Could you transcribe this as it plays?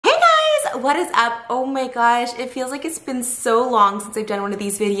what is up? Oh my gosh, it feels like it's been so long since I've done one of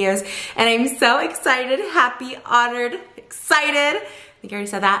these videos, and I'm so excited, happy, honored, excited, I think I already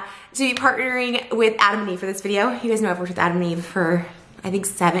said that, to be partnering with Adam and Eve for this video. You guys know I've worked with Adam and Eve for, I think,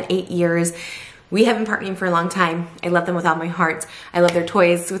 7, 8 years. We have been partnering for a long time. I love them with all my heart. I love their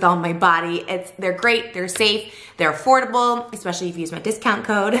toys with all my body. They're great, they're safe, they're affordable, especially if you use my discount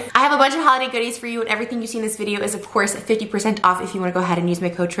code. I have a bunch of holiday goodies for you, and everything you see in this video is, of course, 50% off if you wanna go ahead and use my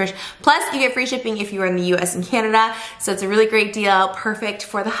code Trish. Plus, you get free shipping if you are in the US and Canada, so it's a really great deal, perfect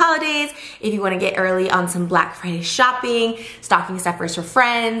for the holidays. If you wanna get early on some Black Friday shopping, stocking stuffers for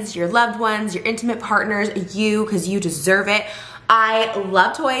friends, your loved ones, your intimate partners, because you deserve it. I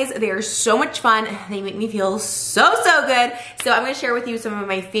love toys. They are so much fun. They make me feel so good. So I'm gonna share with you some of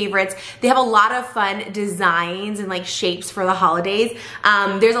my favorites. They have a lot of fun designs and like shapes for the holidays.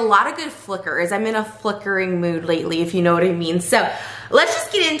 There's a lot of good flickers. I'm in a flickering mood lately, if you know what I mean. So let's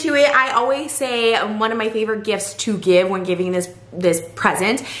just get into it. I always say one of my favorite gifts to give when giving this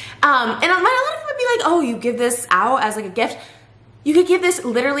present. And a lot of people would be like, oh, you give this out as like a gift. You could give this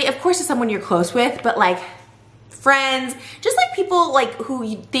literally, of course, to someone you're close with, but like friends, just like people like who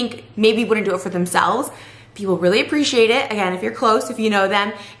you think maybe wouldn't do it for themselves. People really appreciate it, again, if you're close, if you know them.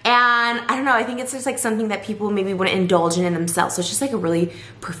 And I don't know, I think it's just like something that people maybe wouldn't indulge in themselves. So it's just like a really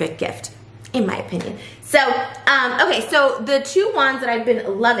perfect gift, in my opinion. So, okay, so the 2 ones that I've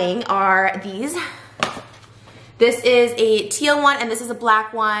been loving are these. This is a teal one, and this is a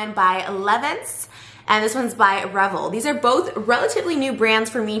black one by Elevenths. And this one's by Revel. These are both relatively new brands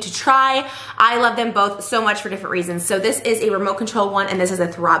for me to try. I love them both so much for different reasons. So this is a remote control one, and this is a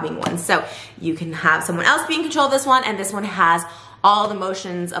throbbing one. So you can have someone else be in control of this one, and this one has all the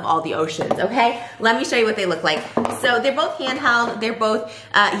motions of all the oceans, okay? Let me show you what they look like. So they're both handheld, they're both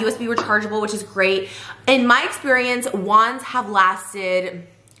USB rechargeable, which is great. In my experience, wands have lasted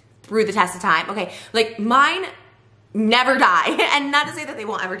through the test of time. Okay, like mine never die. And not to say that they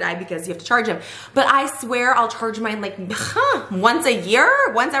won't ever die because you have to charge them, but I swear I'll charge mine like once a year,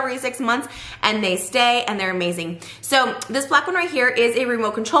 once every 6 months, and they stay and they're amazing. So this black one right here is a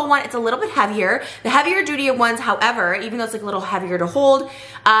remote control one. It's a little bit heavier. The heavier duty ones, however, even though it's like a little heavier to hold,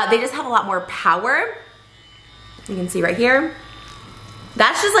 they just have a lot more power. You can see right here.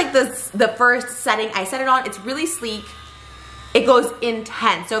 That's just like the first setting I set it on. It's really sleek. It goes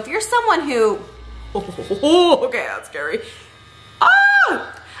intense. So if you're someone who, okay, that's scary.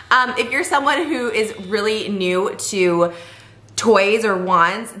 If you're someone who is really new to toys or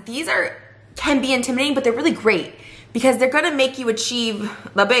wands, these can be intimidating, but they're really great because they're gonna make you achieve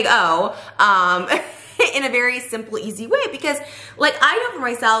the big O in a very simple, easy way. Because like I know for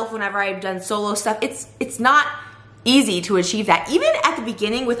myself, whenever I've done solo stuff, it's not easy to achieve that. Even at the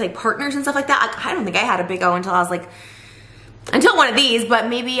beginning with like partners and stuff like that, I don't think I had a big O until I was like, until one of these, but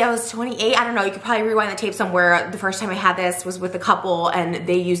maybe I was 28. I don't know. You could probably rewind the tape somewhere. The first time I had this was with a couple, and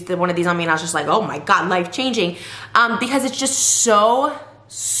they used one of these on me, and I was just like, oh my God, life-changing. Because it's just so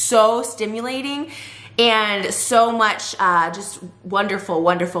stimulating and so much just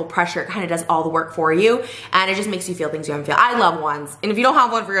wonderful pressure. It kind of does all the work for you, and it just makes you feel things you haven't felt. I love wands, and if you don't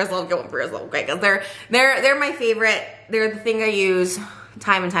have one for yourself, get one for yourself, okay? Because they're my favorite. They're the thing I use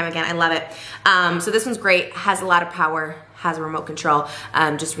time and time again. I love it. So this one's great. Has a lot of power. Has a remote control,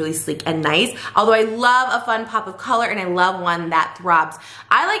 just really sleek and nice. Although I love a fun pop of color, and I love one that throbs.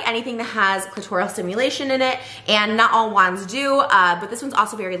 I like anything that has clitoral stimulation in it, and not all wands do, but this one's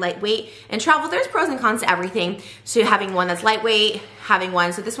also very lightweight. In travel, there's pros and cons to everything. So having one that's lightweight, having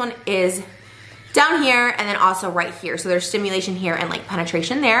one, so this one is down here and then also right here. So there's stimulation here and like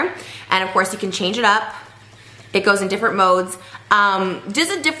penetration there. And of course you can change it up. It goes in different modes.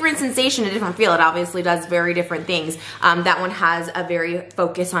 Just a different sensation, a different feel. It obviously does very different things. That one has a very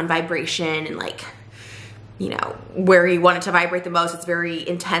focus on vibration and like, you know, where you want it to vibrate the most. It's very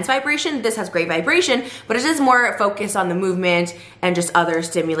intense vibration. This has great vibration, but it is more focused on the movement and just other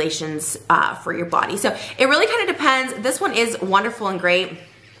stimulations for your body. So it really kind of depends. This one is wonderful and great.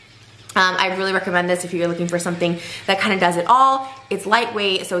 I really recommend this if you're looking for something that kind of does it all. It's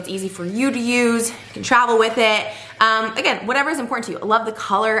lightweight, so it's easy for you to use. You can travel with it. Again, whatever is important to you. I love the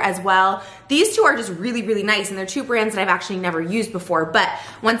color as well. These two are just really nice, and they're 2 brands that I've actually never used before. But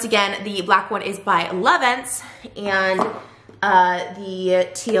once again, the black one is by Elevenths, and the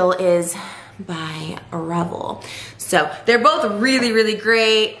teal is by Revel. So they're both really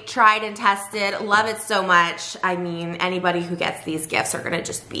great, tried and tested, love it so much. I mean, anybody who gets these gifts are gonna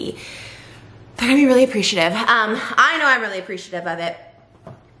just be, they're gonna be really appreciative. I know I'm really appreciative of it.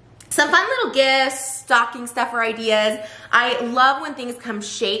 So Some fun little gifts, stocking stuffer ideas. I love when things come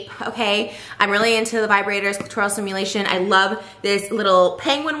shape, okay? I'm really into the vibrators, clitoral stimulation. I love this little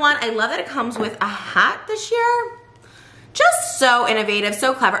penguin one. I love that it comes with a hat this year. Just so innovative,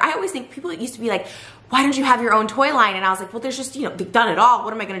 so clever. I always think people used to be like, why don't you have your own toy line? And I was like, well, there's just, you know, they've done it all.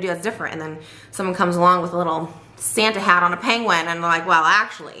 What am I gonna do that's different? And then someone comes along with a little Santa hat on a penguin and they're like, well,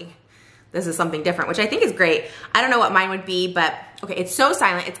 actually, this is something different, which I think is great. I don't know what mine would be, but okay, it's so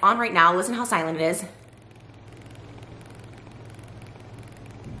silent. It's on right now. Listen how silent it is.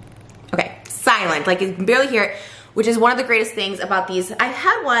 Okay, silent, like you can barely hear it, which is one of the greatest things about these. I've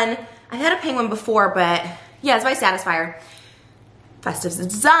had a penguin before, but yeah, it's by Satisfyer. Festive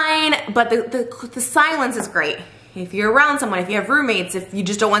design, but the silence is great. If you're around someone, if you have roommates, if you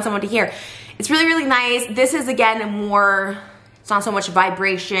just don't want someone to hear, it's really, really nice. This is again more, it's not so much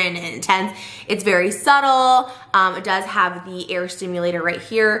vibration and intense. It's very subtle. It does have the air stimulator right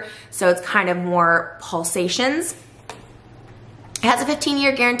here, so it's kind of more pulsations. It has a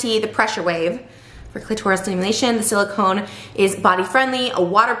 15-year guarantee, the Pressure Wave for clitoral stimulation. The silicone is body friendly, a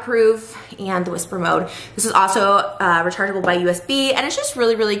waterproof, and the whisper mode. This is also rechargeable by USB, and it's just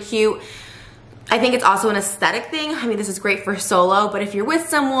really, really cute. I think it's also an aesthetic thing. I mean, this is great for solo, but if you're with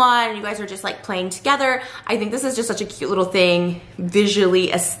someone and you guys are just like playing together, I think this is just such a cute little thing,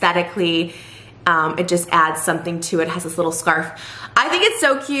 visually, aesthetically. It just adds something to it. It has this little scarf. I think it's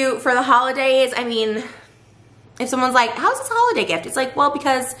so cute for the holidays. I mean, if someone's like, how's this a holiday gift? It's like, well,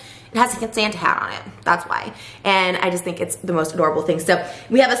 because it has a Santa hat on it. That's why. And I just think it's the most adorable thing. So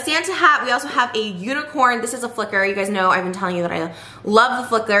we have a Santa hat. We also have a unicorn. This is a flicker. You guys know I've been telling you that I love the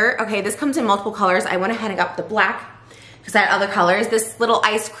flicker. Okay, this comes in multiple colors. I went ahead and got the black because I had other colors. This little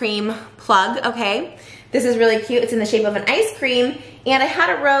ice cream plug, okay? This is really cute. It's in the shape of an ice cream. And I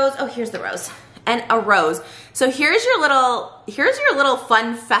had a rose. Oh, here's the rose. And a rose. So here's your little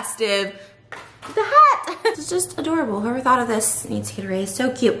fun, festive, the hat. It's just adorable. Whoever thought of this needs to get a raise.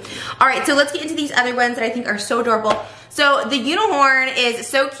 So cute. All right, so let's get into these other ones that I think are so adorable. So the unicorn is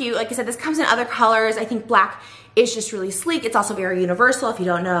so cute. Like I said, this comes in other colors. I think black is just really sleek. It's also very universal. If you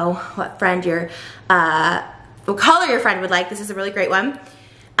don't know what friend what color your friend would like, this is a really great one.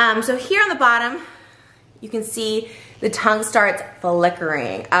 So here on the bottom, you can see the tongue starts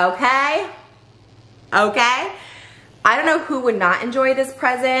flickering. Okay? Okay? I don't know who would not enjoy this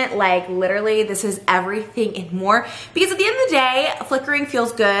present. Like literally, this is everything and more. Because at the end of the day, flickering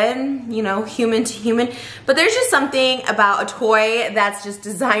feels good, you know, human to human. But there's just something about a toy that's just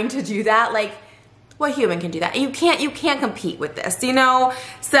designed to do that. Like, what human can do that? You can't compete with this, you know?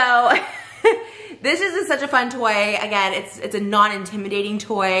 So this is just such a fun toy. Again, it's a non-intimidating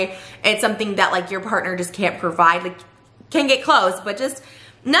toy. It's something that like your partner just can't provide. Like, can get close, but just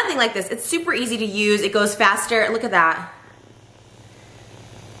nothing like this. It's super easy to use. It goes faster. Look at that.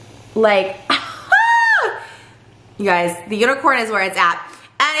 Like, you guys, the unicorn is where it's at.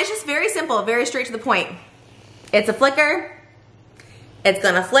 And it's just very simple, very straight to the point. It's a flicker. It's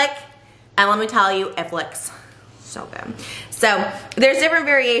gonna flick. And let me tell you, it flicks. So good. So there's different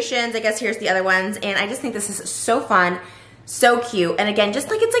variations. I guess here's the other ones. And I just think this is so fun, so cute. And again, just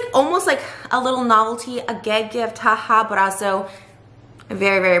like, it's like almost like a little novelty, a gag gift, haha, but also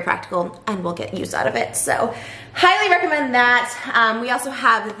very, very practical, and we'll get use out of it. So highly recommend that. We also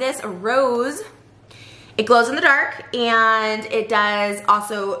have this rose. It glows in the dark, and it does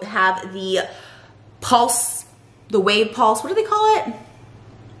also have the pulse, the wave pulse. What do they call it?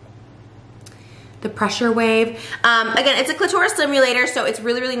 The pressure wave. Again, it's a clitoral stimulator, so it's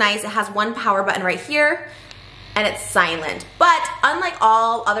really, really nice. It has one power button right here, and it's silent. But unlike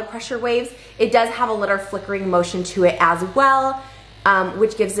all other pressure waves, it does have a little flickering motion to it as well.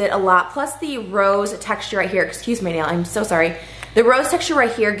 Which gives it a lot. Plus the rose texture right here, excuse my nail, I'm so sorry. The rose texture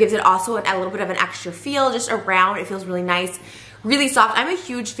right here gives it also a little bit of an extra feel just around. It feels really nice, really soft. I'm a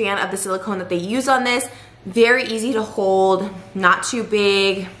huge fan of the silicone that they use on this. Very easy to hold, not too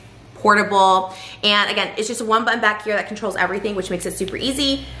big, portable. And again, it's just a one button back here that controls everything, which makes it super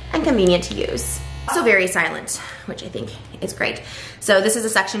easy and convenient to use. Also very silent, which I think is great. So this is a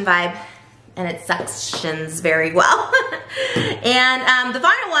suction vibe, and it suctions very well. And the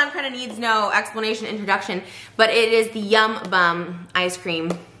final one kind of needs no explanation, introduction, but it is the Yum Bum ice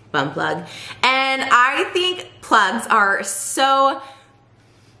cream bum plug. And I think plugs are so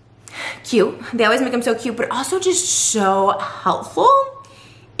cute. They always make them so cute, but also just so helpful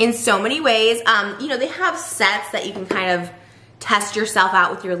in so many ways. You know, they have sets that you can kind of test yourself out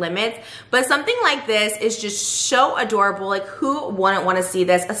with your limits, but something like this is just so adorable. Like, who wouldn't want to see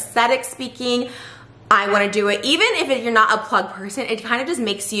this? Aesthetic speaking, I want to do it. Even if you're not a plug person, it kind of just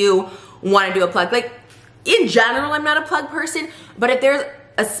makes you want to do a plug. Like, in general, I'm not a plug person, but if there's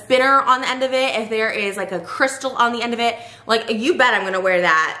a spinner on the end of it, if there is like a crystal on the end of it, like you bet I'm gonna wear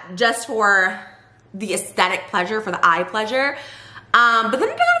that just for the aesthetic pleasure, for the eye pleasure. But then it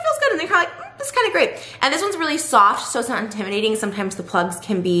kind of feels good, and they're kind of like, this is kind of great. And this one's really soft, so it's not intimidating. Sometimes the plugs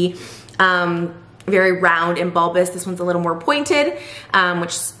can be very round and bulbous. This one's a little more pointed,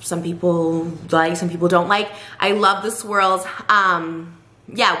 which some people like, some people don't like. I love the swirls.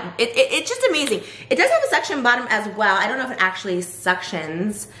 Yeah, it's just amazing. It does have a suction bottom as well. I don't know if it actually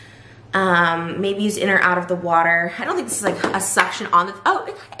suctions. Maybe used in or out of the water. I don't think this is like a suction on the, oh,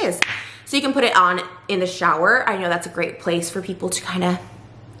 it is. So you can put it on in the shower. I know that's a great place for people to kind of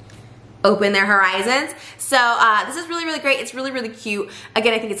open their horizons. So this is really, really great. It's really, really cute.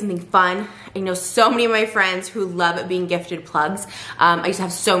 Again, I think it's something fun. I know so many of my friends who love being gifted plugs. I used to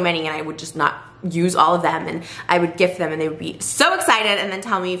have so many, and I would just not use all of them, and I would gift them, and they would be so excited and then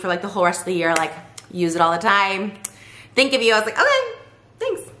tell me for like the whole rest of the year, like, use it all the time. Think of you. I was like, okay,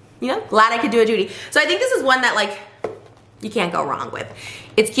 thanks. You know, glad I could do a duty. So I think this is one that like you can't go wrong with.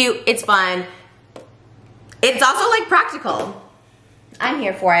 It's cute, it's fun. It's also like practical. I'm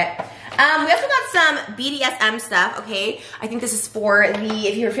here for it. We also got some BDSM stuff, okay? I think this is for the,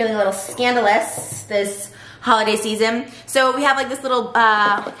 if you're feeling a little scandalous this holiday season. So we have like this little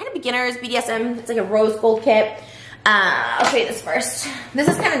kind of beginners BDSM. It's like a rose gold kit. I'll show you this first. This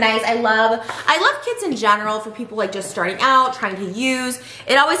is kind of nice. I love kits in general for people like just starting out, trying to use.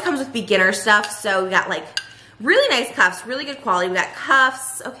 It always comes with beginner stuff. So we got like really nice cuffs, really good quality. We got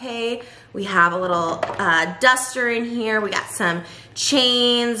cuffs, okay. We have a little duster in here. We got some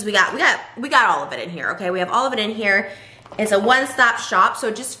chains. We got all of it in here, okay. We have all of it in here. It's a one-stop shop, so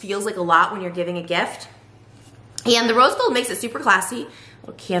it just feels like a lot when you're giving a gift. And the rose gold makes it super classy.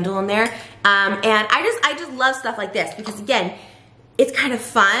 Little candle in there. And I just love stuff like this because again, it's kind of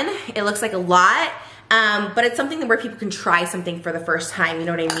fun. It looks like a lot. But it's something where people can try something for the first time, you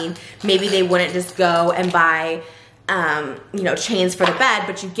know what I mean? Maybe they wouldn't just go and buy, you know, chains for the bed,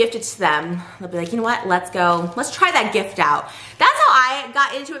 but you gift it to them. They'll be like, you know what, let's go, let's try that gift out. That's how I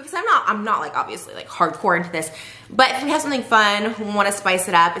got into it, because I'm not like obviously like hardcore into this, but if we have something fun, we want to spice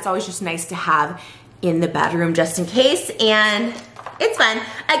it up, it's always just nice to have in the bedroom just in case, and it's fun.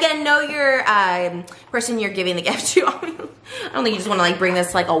 Again, know your person you're giving the gift to. I don't think you just want to like bring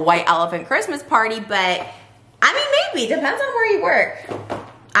this like a white elephant Christmas party, but I mean maybe, depends on where you work.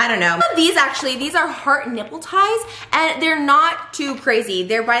 I don't know. These actually, these are heart nipple ties, and they're not too crazy.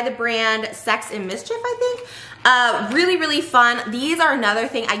 They're by the brand Sex and Mischief, I think. Really, really fun. These are another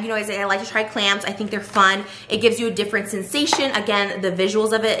thing, I like to try clamps. I think they're fun. It gives you a different sensation. Again, the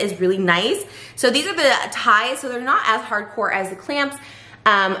visuals of it is really nice. So these are the ties, so they're not as hardcore as the clamps,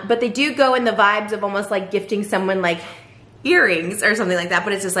 but they do go in the vibes of almost like gifting someone like earrings or something like that,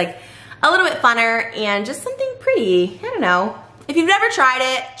 but it's just like a little bit funner and just something pretty. I don't know. If you've never tried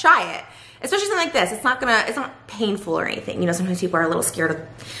it, try it. Especially something like this. It's not painful or anything. You know, sometimes people are a little scared of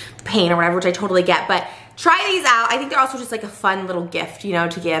pain or whatever, which I totally get, but try these out. I think they're also just like a fun little gift, you know,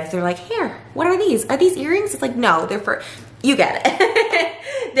 to give. They're like, here, what are these? Are these earrings? It's like, no, they're for, you get it.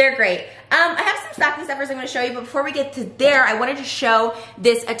 They're great. I have some stocking stuffers I'm gonna show you, but before we get to there, I wanted to show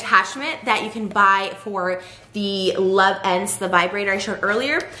this attachment that you can buy for the Love Ends, the vibrator I showed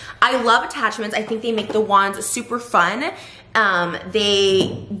earlier. I love attachments. I think they make the wands super fun.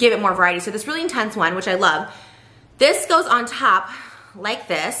 They give it more variety. So this really intense one, which I love, this goes on top like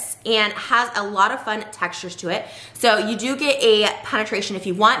this and has a lot of fun textures to it. So you do get a penetration if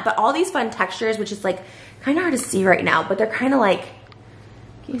you want, but all these fun textures, which is like kind of hard to see right now, but they're kind of like,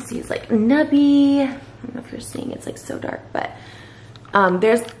 you see it's like nubby. I don't know if you're seeing, it's like so dark, but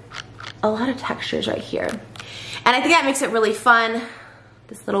there's a lot of textures right here. And I think that makes it really fun.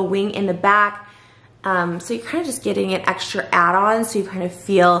 This little wing in the back. So you're kind of just getting an extra add-on, so you kind of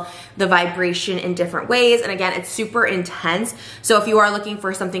feel the vibration in different ways. And again, it's super intense. So if you are looking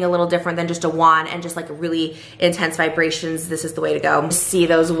for something a little different than just a wand and just like really intense vibrations, this is the way to go. See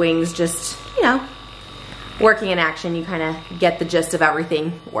those wings just, you know, working in action. You kind of get the gist of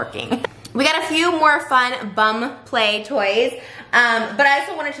everything working. We got a few more fun bum play toys. But I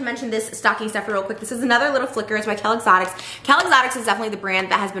also wanted to mention this stocking stuffer real quick. This is another little flicker. It's by Kel Exotics. Kel Exotics is definitely the brand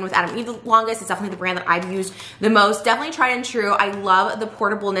that has been with Adam Eve the longest. It's definitely the brand that I've used the most. Definitely tried and true. I love the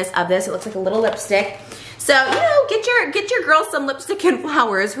portableness of this. It looks like a little lipstick. So, you know, get your girl some lipstick and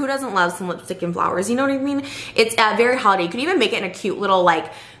flowers. Who doesn't love some lipstick and flowers? You know what I mean? It's very holiday. You could even make it in a cute little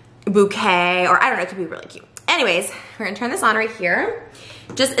like bouquet, or I don't know, it could be really cute. Anyways, we're gonna turn this on right here.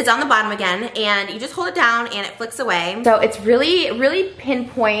 It's on the bottom again, and you just hold it down and it flicks away. So it's really, really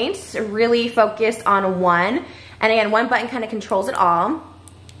pinpoint, really focused on one. And again, one button kind of controls it all.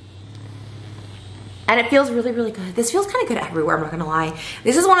 and it feels really, really good. This feels kind of good everywhere, I'm not gonna lie.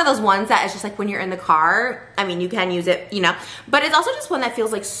 This is one of those ones that is just like when you're in the car, I mean, you can use it, you know, but it's also just one that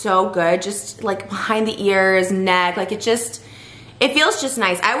feels like so good, just like behind the ears, neck, like it feels just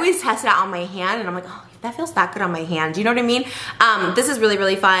nice. I always test it out on my hand and I'm like, oh, that feels that good on my hand. Do you know what I mean? This is really,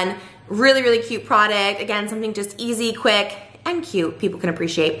 really fun. Really, really cute product. Again, something just easy, quick, and cute. People can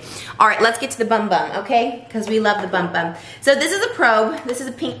appreciate. All right, let's get to the bum bum, okay? Because we love the bum bum. So this is a probe. This is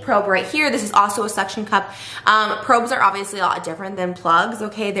a pink probe right here. This is also a suction cup. Probes are obviously a lot different than plugs,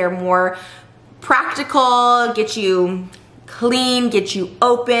 okay? They're more practical, get you clean, get you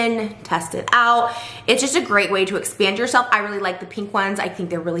open, test it out. It's just a great way to expand yourself. I really like the pink ones. I think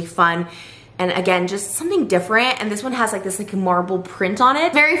they're really fun. And again, just something different. And this one has like this like marble print on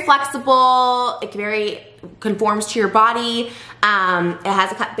it. Very flexible, it very conforms to your body. It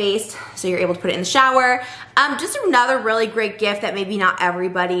has a cut base, so you're able to put it in the shower. Just another really great gift that maybe not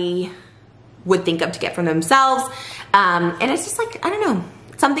everybody would think of to get for themselves. And it's just like, I don't know,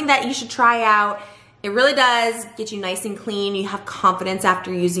 something that you should try out. It really does get you nice and clean. You have confidence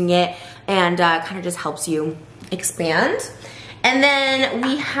after using it, and kind of just helps you expand. And then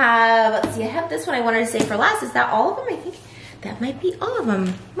we have, let's see, I have this one I wanted to say for last. Is that all of them? I think that might be all of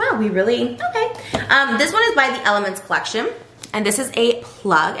them. Wow, we really, okay. This one is by the Elements Collection, and this is a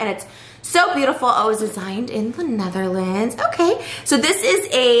plug, and it's so beautiful. Oh, it was designed in the Netherlands. Okay, so this is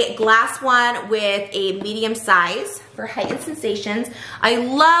a glass one with a medium size for heightened sensations. I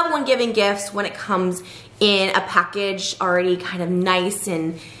love when giving gifts when it comes in a package already kind of nice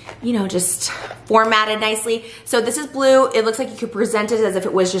and, you know, just formatted nicely. So this is blue. It looks like you could present it as if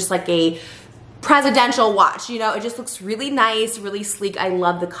it was just like a presidential watch, you know. It just looks really nice, really sleek. I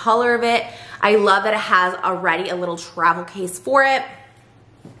love the color of it. I love that it has already a little travel case for it.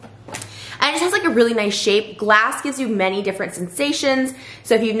 And it just has like a really nice shape. Glass gives you many different sensations.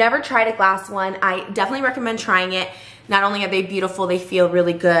 So if you've never tried a glass one, I definitely recommend trying it. Not only are they beautiful, they feel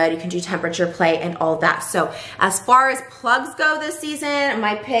really good. You can do temperature play and all that. So as far as plugs go this season,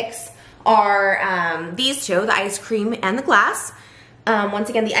 my picks are these two, the ice cream and the glass. Once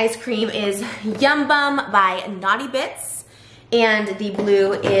again, the ice cream is Yum Bum by Naughty Bits, and the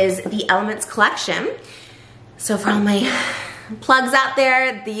blue is the Elements Collection. So for all my plugs out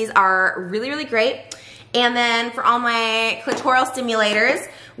there, these are really, really great. And then for all my clitoral stimulators,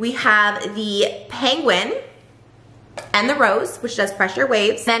 we have the Penguin and the Rose, which does pressure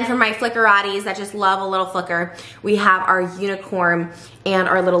waves. Then for my flickeratties that just love a little flicker, we have our Unicorn and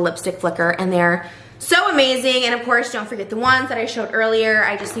our little lipstick flicker, and they're so amazing. And of course, don't forget the wands that I showed earlier.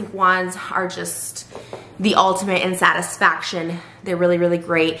 I just think wands are just the ultimate in satisfaction. They're really, really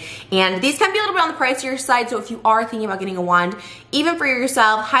great. And these can be a little bit on the pricier side, so if you are thinking about getting a wand, even for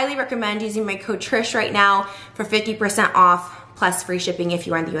yourself, highly recommend using my code TRISH right now for 50% off plus free shipping if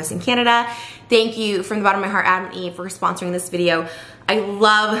you are in the US and Canada. Thank you from the bottom of my heart, Adam and Eve, for sponsoring this video. I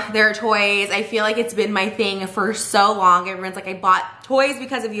love their toys. I feel like it's been my thing for so long. Everyone's like, I bought toys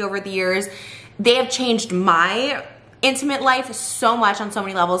because of you over the years. They have changed my intimate life so much on so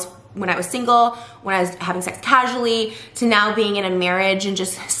many levels. When I was single, when I was having sex casually, to now being in a marriage and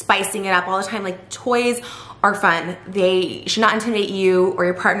just spicing it up all the time. Like, toys are fun. They should not intimidate you or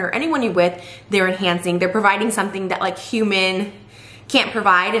your partner or anyone you're with. They're enhancing. They're providing something that like human can't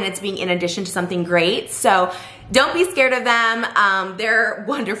provide, and it's being in addition to something great. So don't be scared of them. They're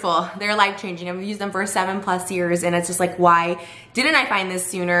wonderful. They're life-changing. I've used them for 7+ years, and it's just like, why didn't I find this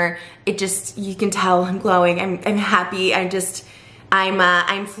sooner? It just, you can tell I'm glowing. I'm happy.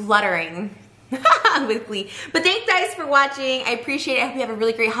 I'm fluttering with glee. But thanks guys for watching. I appreciate it. I hope you have a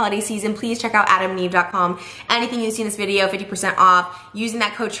really great holiday season. Please check out adamandeve.com. Anything you see in this video, 50% off. Using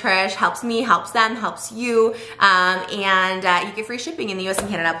that code TRISH helps me, helps them, helps you. You get free shipping in the US and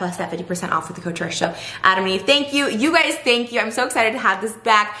Canada, plus that 50% off with the code TRISH. So Adam and Eve, thank you. You guys, thank you. I'm so excited to have this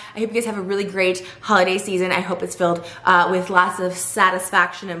back. I hope you guys have a really great holiday season. I hope it's filled with lots of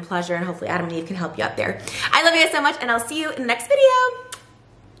satisfaction and pleasure, and hopefully Adam and Eve can help you out there. I love you guys so much, and I'll see you in the next video.